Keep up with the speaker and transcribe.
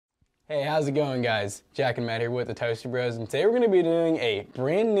Hey, how's it going, guys? Jack and Matt here with the Toasty Bros, and today we're going to be doing a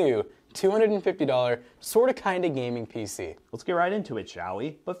brand new $250 sorta kinda gaming PC. Let's get right into it, shall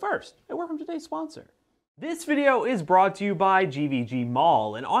we? But first, a word from today's sponsor. This video is brought to you by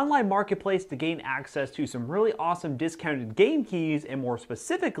GVGMall, an online marketplace to gain access to some really awesome discounted game keys and more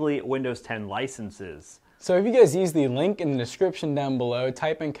specifically Windows 10 licenses. So if you guys use the link in the description down below,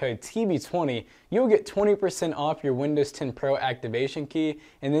 type in code TB20, you'll get 20% off your Windows 10 Pro activation key,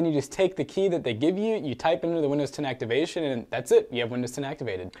 and then you just take the key that they give you, you type into the Windows 10 activation, and that's it, you have Windows 10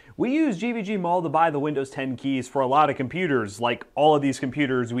 activated. We use GVGMall to buy the Windows 10 keys for a lot of computers. Like all of these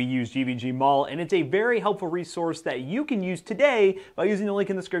computers, we use GVGMall, and it's a very helpful resource that you can use today by using the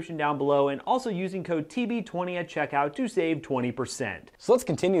link in the description down below and also using code TB20 at checkout to save 20%. So let's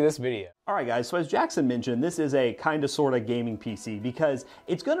continue this video. Alright guys, so as Jackson mentioned, this is a kinda sorta gaming PC because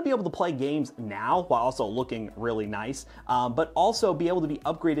it's going to be able to play games now while also looking really nice, but also be able to be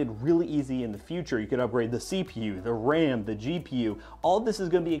upgraded really easy in the future. You can upgrade the CPU, the RAM, the GPU. All of this is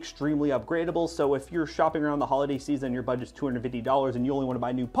going to be extremely upgradable, so if you're shopping around the holiday season, your budget's $250 and you only want to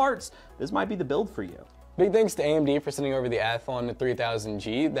buy new parts, this might be the build for you. Big thanks to AMD for sending over the Athlon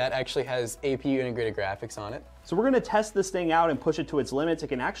 3000G. That actually has APU integrated graphics on it. So we're going to test this thing out and push it to its limits. It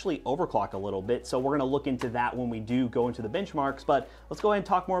can actually overclock a little bit, so we're going to look into that when we do go into the benchmarks, but let's go ahead and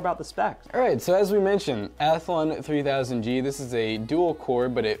talk more about the specs. Alright, so as we mentioned, Athlon 3000G, this is a dual core,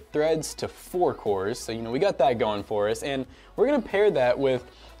 but it threads to 4 cores, so we got that going for us, and we're going to pair that with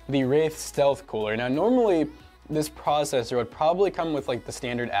the Wraith Stealth Cooler. Now normally, this processor would probably come with like the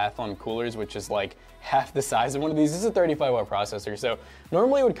standard Athlon coolers, which is like half the size of one of these. This is a 35-watt processor, so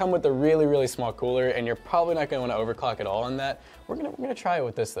normally it would come with a really, really small cooler, and you're probably not going to want to overclock at all on that. We're gonna try it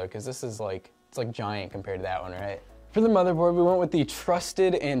with this though, because this is like, it's like giant compared to that one, right? For the motherboard, we went with the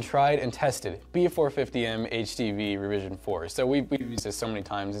trusted and tried and tested B450M HDV revision 4. So we've used this so many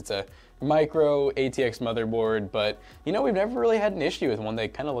times. It's a micro ATX motherboard, but we've never really had an issue with one. They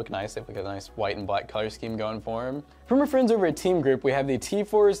kind of look nice. They have like a nice white and black color scheme going for them. From our friends over at Team Group, we have the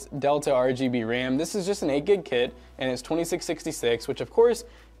T-Force Delta RGB RAM. This is just an 8 gig kit, and it's 2666, which of course,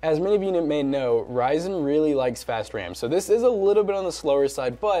 as many of you may know, Ryzen really likes fast RAM. So this is a little bit on the slower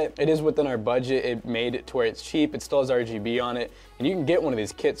side, but it is within our budget. It made it to where it's cheap. It still has RGB on it, and you can get one of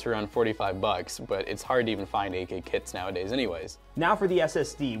these kits for around 45 bucks, but it's hard to even find 8 gig kits nowadays anyways. Now for the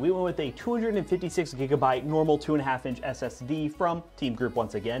SSD, we went with a 256 gigabyte normal 2.5-inch SSD from Team Group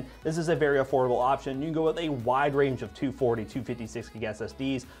once again. This is a very affordable option. You can go with a wide range of 240, 256 gig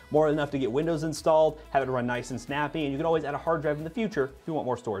SSDs, more than enough to get Windows installed, have it run nice and snappy, and you can always add a hard drive in the future if you want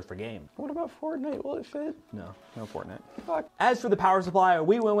more storage for games. What about Fortnite? Will it fit? No Fortnite. Fuck. As for the power supply,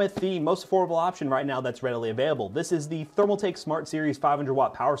 we went with the most affordable option right now that's readily available. This is the Thermaltake Smart Series 500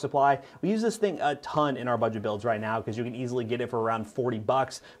 watt power supply. We use this thing a ton in our budget builds right now because you can easily get it for around 40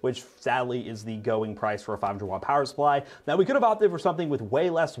 bucks, which sadly is the going price for a 500 watt power supply. Now we could have opted for something with way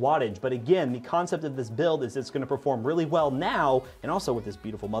less wattage, but again, the concept of this build is it's going to perform really well now, and also with this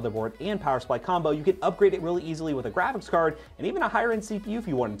beautiful motherboard and power supply combo, you can upgrade it really easily with a graphics card and even a higher end CPU if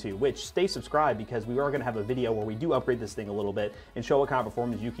you wanted to, which stay subscribed because we are going to have a video where we do upgrade this thing a little bit and show what kind of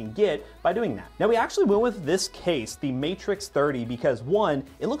performance you can get by doing that. Now we actually went with this case, the Matrix 30, because one,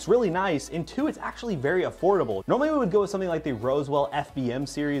 it looks really nice, and two, it's actually very affordable. Normally we would go with something like the Rosewell FBM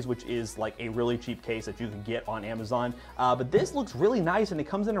series, which is like a really cheap case that you can get on Amazon, but this looks really nice and it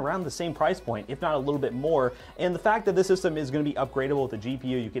comes in around the same price point, if not a little bit more. And the fact that this system is going to be upgradable with the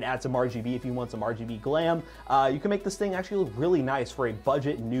GPU, you can add some RGB if you want some RGB glam. You can make this thing actually look really nice for a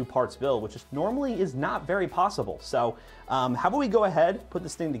budget new parts build, which normally is not very possible. So how about we go ahead, put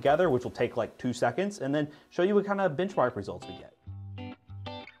this thing together, which will take like 2 seconds, and then show you what kind of benchmark results we get.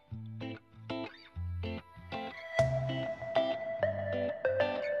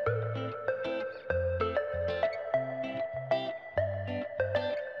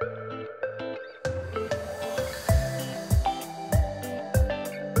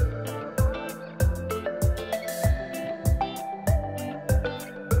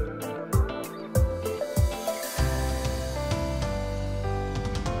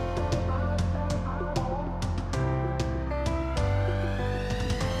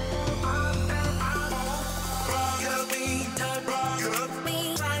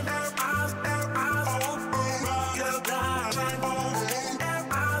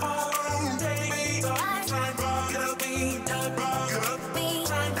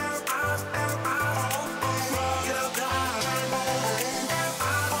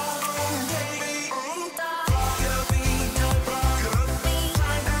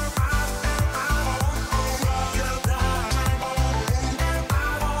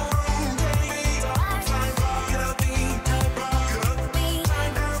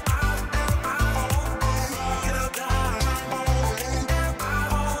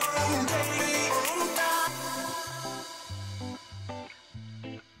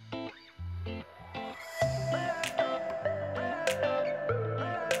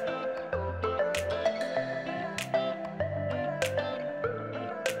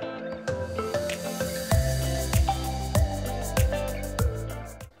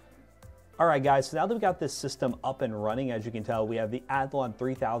 All right, guys, so now that we got this system up and running, as you can tell, we have the Athlon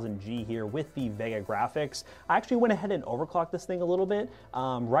 3000G here with the Vega graphics. I actually went ahead and overclocked this thing a little bit.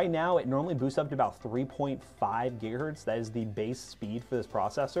 Right now, it normally boosts up to about 3.5 gigahertz. That is the base speed for this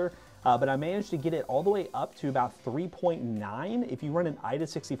processor. But I managed to get it all the way up to about 3.9. If you run an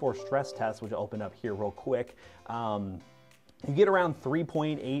IDA64 stress test, which I'll open up here real quick, you get around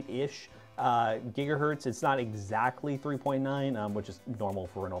 3.8-ish. Gigahertz. It's not exactly 3.9, which is normal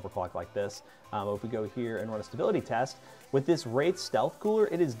for an overclock like this. If we go here and run a stability test, with this Wraith Stealth Cooler,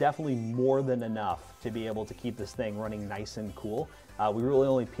 it is definitely more than enough to be able to keep this thing running nice and cool. We really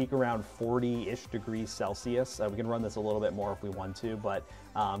only peak around 40-ish degrees Celsius. We can run this a little bit more if we want to, but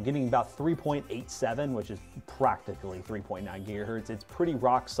getting about 3.87, which is practically 3.9 gigahertz. It's pretty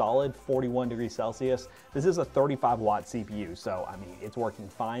rock solid, 41 degrees Celsius. This is a 35-watt CPU, so I mean, it's working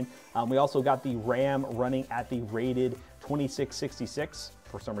fine. We also got the RAM running at the rated 2666.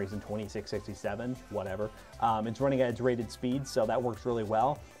 For some reason 2667, whatever. It's running at its rated speed, so that works really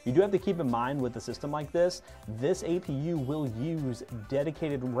well. You do have to keep in mind with a system like this APU will use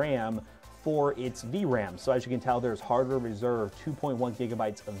dedicated RAM for its VRAM. So as you can tell, there's hardware reserve 2.1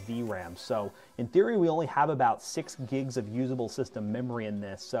 gigabytes of VRAM. So in theory, we only have about 6 gigs of usable system memory in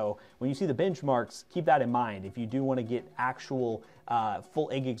this. So when you see the benchmarks, keep that in mind. If you do want to get actual full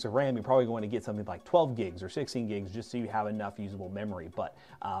 8 gigs of RAM, you're probably going to get something like 12 gigs or 16 gigs just so you have enough usable memory. But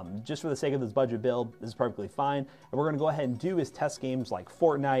just for the sake of this budget build, this is perfectly fine. And we're going to go ahead and do is test games like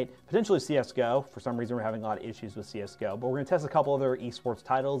Fortnite, potentially CSGO. For some reason, we're having a lot of issues with CSGO, but we're going to test a couple other esports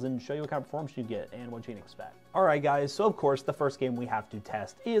titles and show you what kind of performance you get and what you can expect. All right, guys, so of course, the first game we have to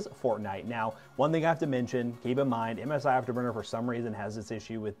test is Fortnite. Now, one thing I have to mention, keep in mind, MSI Afterburner for some reason has this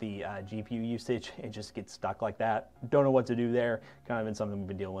issue with the GPU usage. It just gets stuck like that. Don't know what to do there. Kind of been something we've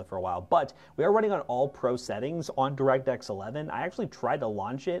been dealing with for a while. But we are running on all pro settings on DirectX 11. I actually tried to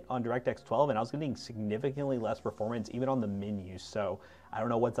launch it on DirectX 12, and I was getting significantly less performance even on the menus. So I don't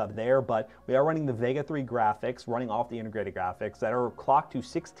know what's up there, but we are running the Vega 3 graphics, running off the integrated graphics that are clocked to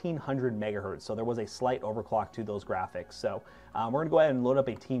 1600 megahertz. So there was a slight overclock to those graphics. So we're gonna go ahead and load up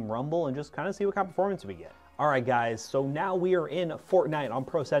a Team Rumble and just kind of see what kind of performance we get. All right, guys, so now we are in Fortnite on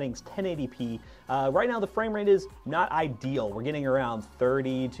pro settings, 1080p. Right now, the frame rate is not ideal. We're getting around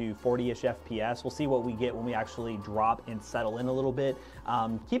 30 to 40-ish FPS. We'll see what we get when we actually drop and settle in a little bit.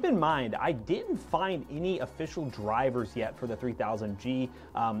 Keep in mind, I didn't find any official drivers yet for the 3000G.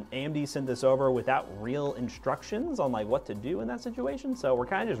 AMD sent this over without real instructions on like what to do in that situation. So we're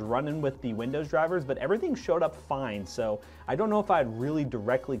kind of just running with the Windows drivers, but everything showed up fine. So I don't know if I'd really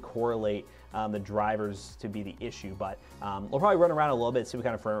directly correlate the drivers to be the issue, but we'll probably run around a little bit, see what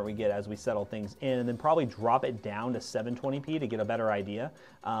kind of frame rate we get as we settle things in, and then probably drop it down to 720p to get a better idea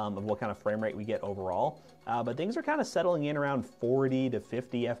of what kind of frame rate we get overall. But things are kind of settling in around 40 to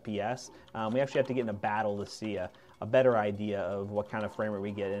 50 FPS. We actually have to get in a battle to see a better idea of what kind of frame rate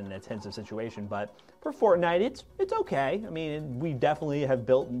we get in an intensive situation. But for Fortnite, it's okay. I mean, we definitely have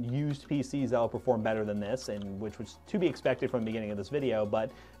built used PCs that will perform better than this, and which was to be expected from the beginning of this video.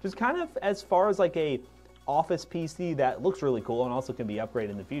 But just kind of as far as like a office PC that looks really cool and also can be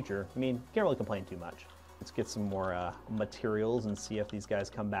upgraded in the future, I mean, can't really complain too much. Let's get some more materials and see if these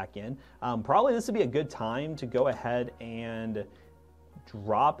guys come back in. Probably this would be a good time to go ahead and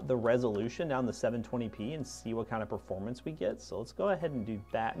drop the resolution down to 720p and see what kind of performance we get. So let's go ahead and do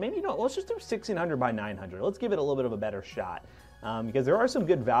that. Maybe, you know, let's just do 1600 by 900. Let's give it a little bit of a better shot because there are some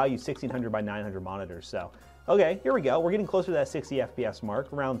good value 1600 by 900 monitors. So, okay, here we go. We're getting closer to that 60 FPS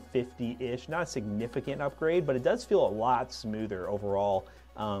mark, around 50-ish. Not a significant upgrade, but it does feel a lot smoother overall.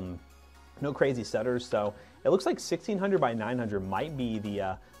 No crazy stutters. So it looks like 1600 by 900 might be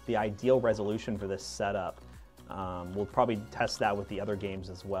the ideal resolution for this setup. We'll probably test that with the other games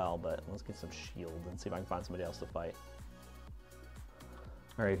as well, but let's get some shield and see if I can find somebody else to fight.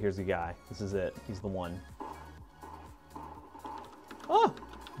 All right, here's the guy. This is it. He's the one. Oh,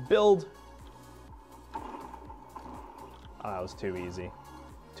 build. Oh, that was too easy.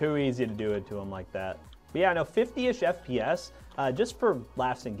 Too easy to do it to him like that. But yeah, no, 50-ish FPS, just for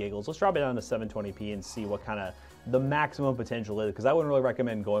laughs and giggles. Let's drop it down to 720p and see what kind of the maximum potential is, because I wouldn't really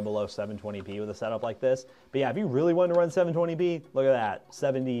recommend going below 720p with a setup like this. But yeah, if you really want to run 720p, look at that,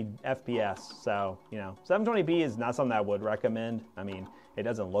 70 FPS. So, you know, 720p is not something I would recommend. I mean, it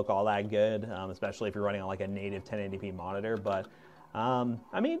doesn't look all that good, especially if you're running on like a native 1080p monitor, but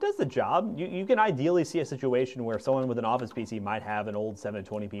I mean, it does the job. You can ideally see a situation where someone with an office PC might have an old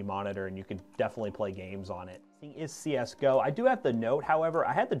 720p monitor and you could definitely play games on it. Is CSGO. I do have to note, however,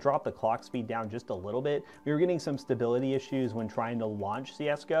 I had to drop the clock speed down just a little bit. We were getting some stability issues when trying to launch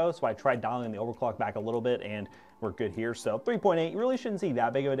CSGO, so I tried dialing the overclock back a little bit, and we're good here. So 3.8, you really shouldn't see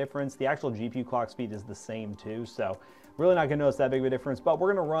that big of a difference. The actual GPU clock speed is the same too, so really not going to notice that big of a difference. But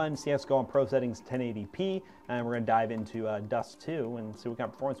we're going to run CSGO on pro settings 1080p, and we're going to dive into Dust 2 and see what kind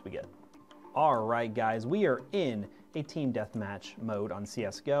of performance we get. All right, guys, we are in a team deathmatch mode on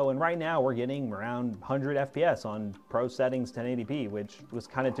CSGO, and right now we're getting around 100 FPS on pro settings 1080p, which was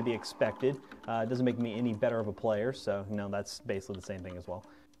kind of to be expected. It doesn't make me any better of a player, so that's basically the same thing as well.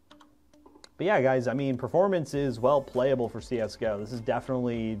 But yeah, guys, I mean, performance is well playable for CSGO. This is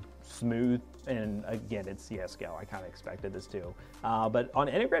definitely smooth, and again, it's CSGO. I kind of expected this too. But on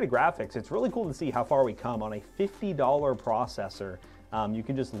integrated graphics, it's really cool to see how far we come on a $50 processor. You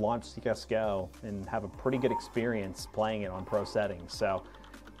can just launch CSGO and have a pretty good experience playing it on pro settings. So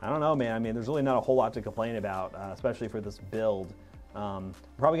I don't know, man. I mean, there's really not a whole lot to complain about, especially for this build.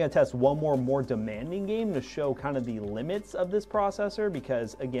 Probably going to test one more demanding game to show kind of the limits of this processor,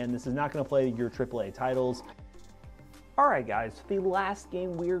 because again, this is not going to play your AAA titles. Alright guys, the last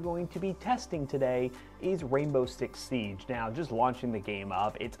game we are going to be testing today is Rainbow Six Siege. Now, just launching the game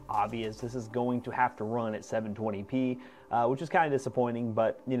up, it's obvious this is going to have to run at 720p, which is kind of disappointing,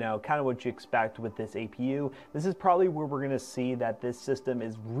 but kind of what you expect with this APU. This is probably where we're going to see that this system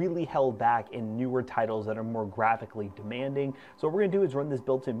is really held back in newer titles that are more graphically demanding. So what we're going to do is run this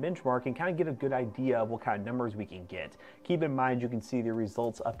built-in benchmark and kind of get a good idea of what kind of numbers we can get. Keep in mind, you can see the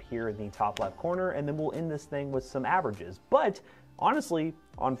results up here in the top left corner, and then we'll end this thing with some averages. But honestly,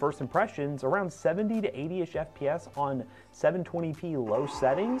 on first impressions, around 70 to 80-ish FPS on 720p low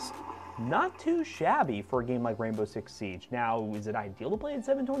settings, not too shabby for a game like Rainbow Six Siege. Now, is it ideal to play at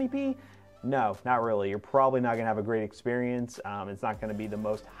 720p? No, not really. You're probably not going to have a great experience. It's not going to be the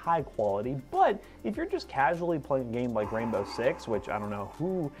most high quality, but if you're just casually playing a game like Rainbow Six, which I don't know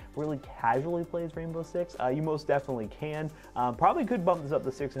who really casually plays Rainbow Six, you most definitely can. Probably could bump this up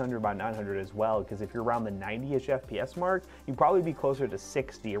to 600 by 900 as well, because if you're around the 90-ish FPS mark, you'd probably be closer to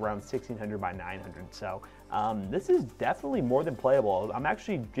 60, around 1600 by 900. So this is definitely more than playable. I'm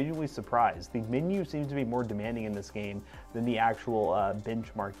actually genuinely surprised. The menu seems to be more demanding in this game than the actual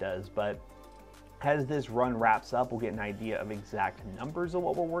benchmark does, but as this run wraps up, we'll get an idea of exact numbers of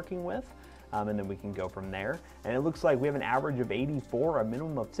what we're working with, and then we can go from there. And it looks like we have an average of 84, a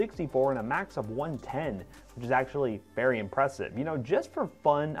minimum of 64, and a max of 110, which is actually very impressive. Just for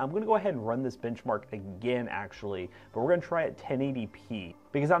fun, I'm going to go ahead and run this benchmark again, actually, but we're going to try it 1080p,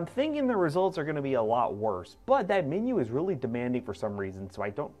 because I'm thinking the results are going to be a lot worse. But that menu is really demanding for some reason, so I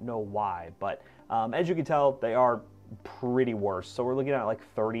don't know why. But as you can tell, they are pretty worse. So we're looking at like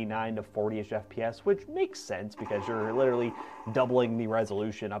 39 to 40-ish FPS, which makes sense because you're literally doubling the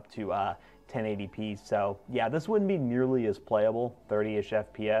resolution up to 1080p. So yeah, this wouldn't be nearly as playable, 30-ish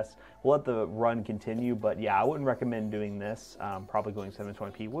FPS. We'll let the run continue, but yeah, I wouldn't recommend doing this. Probably going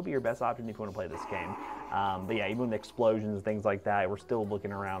 720p would be your best option if you want to play this game. But yeah, even with explosions and things like that, we're still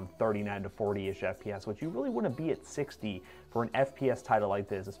looking around 39 to 40-ish FPS, which you really want to be at 60 for an FPS title like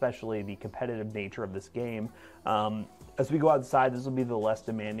this, especially the competitive nature of this game. As we go outside, this will be the less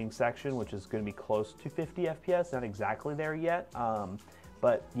demanding section, which is going to be close to 50 FPS, not exactly there yet.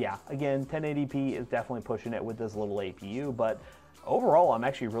 But yeah, again, 1080p is definitely pushing it with this little APU, but overall, I'm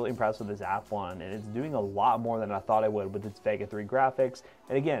actually really impressed with this Athlon, and it's doing a lot more than I thought it would with its Vega 3 graphics.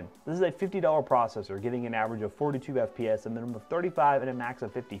 And again, this is a $50 processor, getting an average of 42 FPS, a minimum of 35, and a max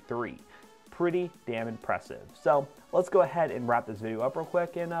of 53. Pretty damn impressive. So let's go ahead and wrap this video up real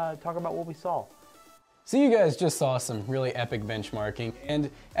quick and talk about what we saw. So you guys just saw some really epic benchmarking, and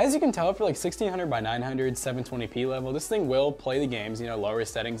as you can tell, for like 1600 by 900, 720p level, this thing will play the games, lower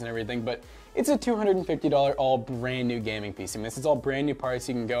settings and everything, but it's a $250 all brand new gaming PC. I mean, this is all brand new parts.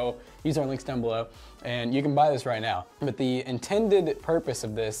 You can go use our links down below, and you can buy this right now. But the intended purpose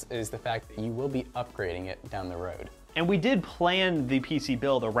of this is the fact that you will be upgrading it down the road. And we did plan the PC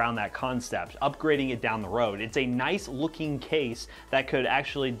build around that concept, upgrading it down the road. It's a nice looking case that could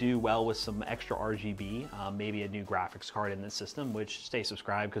actually do well with some extra RGB, maybe a new graphics card in the system, which stay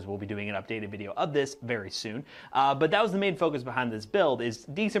subscribed because we'll be doing an updated video of this very soon. But that was the main focus behind this build, is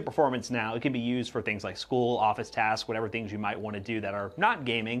decent performance now. It can be used for things like school, office tasks, whatever things you might want to do that are not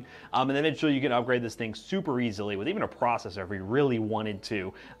gaming. And eventually you can upgrade this thing super easily with even a processor if you really wanted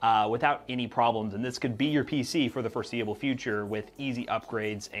to, without any problems. And this could be your PC for the foreseeable future with easy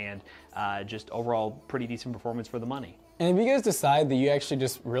upgrades and just overall pretty decent performance for the money. And if you guys decide that you actually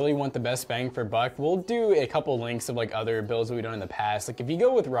just really want the best bang for buck, we'll do a couple links of like other builds that we've done in the past. Like if you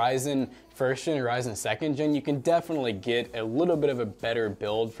go with Ryzen 1st gen or Ryzen 2nd gen, you can definitely get a little bit of a better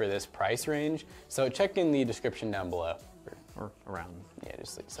build for this price range. So check in the description down below. Or around. Yeah,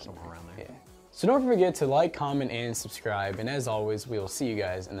 just like somewhere around there. Yeah. So don't forget to like, comment, and subscribe. And as always, we will see you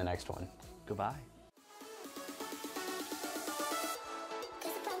guys in the next one. Goodbye.